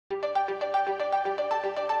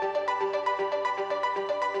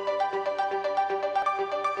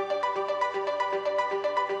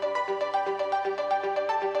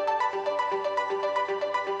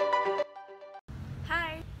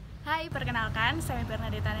Perkenalkan, saya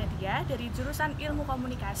Bernadetta Nadia dari jurusan Ilmu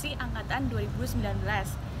Komunikasi angkatan 2019.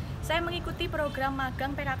 Saya mengikuti program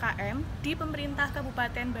Magang PKKM di pemerintah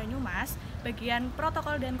Kabupaten Banyumas, bagian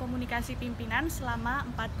protokol dan komunikasi pimpinan selama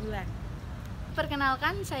 4 bulan.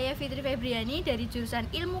 Perkenalkan, saya Fitri Febriani dari jurusan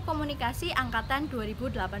Ilmu Komunikasi angkatan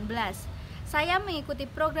 2018. Saya mengikuti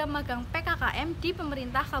program Magang PKKM di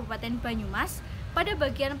pemerintah Kabupaten Banyumas pada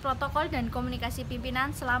bagian protokol dan komunikasi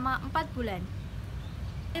pimpinan selama 4 bulan.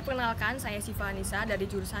 Perkenalkan, saya Siva Anissa dari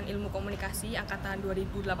jurusan Ilmu Komunikasi angkatan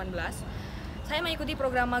 2018. Saya mengikuti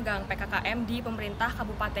program magang PKKM di pemerintah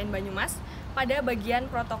Kabupaten Banyumas pada bagian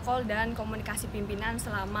protokol dan komunikasi pimpinan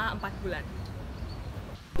selama 4 bulan.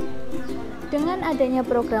 Dengan adanya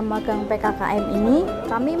program magang PKKM ini,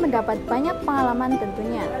 kami mendapat banyak pengalaman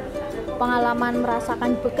tentunya. Pengalaman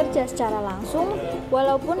merasakan bekerja secara langsung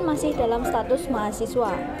walaupun masih dalam status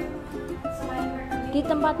mahasiswa. Di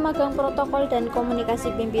tempat magang protokol dan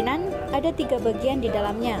komunikasi pimpinan, ada 3 bagian di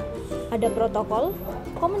dalamnya. Ada protokol,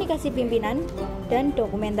 komunikasi pimpinan, dan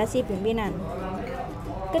dokumentasi pimpinan.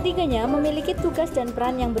 Ketiganya memiliki tugas dan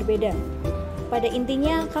peran yang berbeda. Pada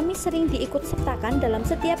intinya, kami sering diikut sertakan dalam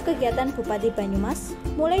setiap kegiatan Bupati Banyumas,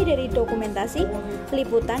 mulai dari dokumentasi,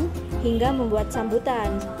 liputan, hingga membuat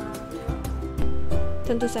sambutan.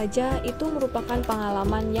 Tentu saja itu merupakan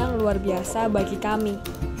pengalaman yang luar biasa bagi kami.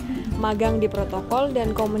 Magang di protokol dan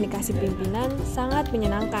komunikasi pimpinan sangat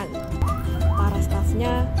menyenangkan. Para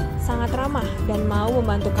stafnya sangat ramah dan mau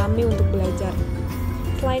membantu kami untuk belajar.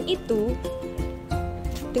 Selain itu,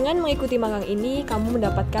 dengan mengikuti magang ini, kamu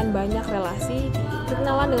mendapatkan banyak relasi,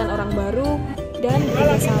 berkenalan dengan orang baru, dan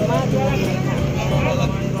bekerjasama dengan mereka.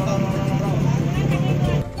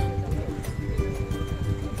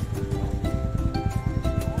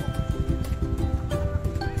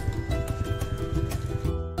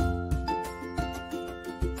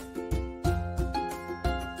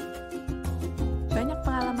 Banyak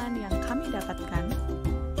pengalaman yang kami dapatkan.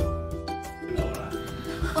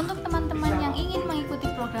 Untuk teman-teman yang ingin mengikuti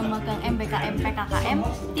program magang MBKM PKKM,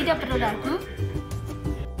 tidak perlu ragu.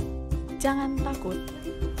 Jangan takut.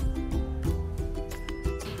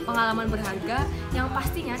 Pengalaman berharga yang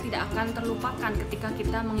pastinya tidak akan terlupakan ketika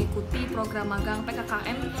kita mengikuti program magang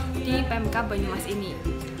PKKM di Pemkab Banyumas ini.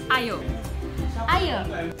 Ayo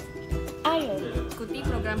ikuti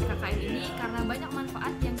program PKKM ini karena banyak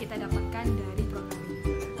manfaat yang kita dapatkan dari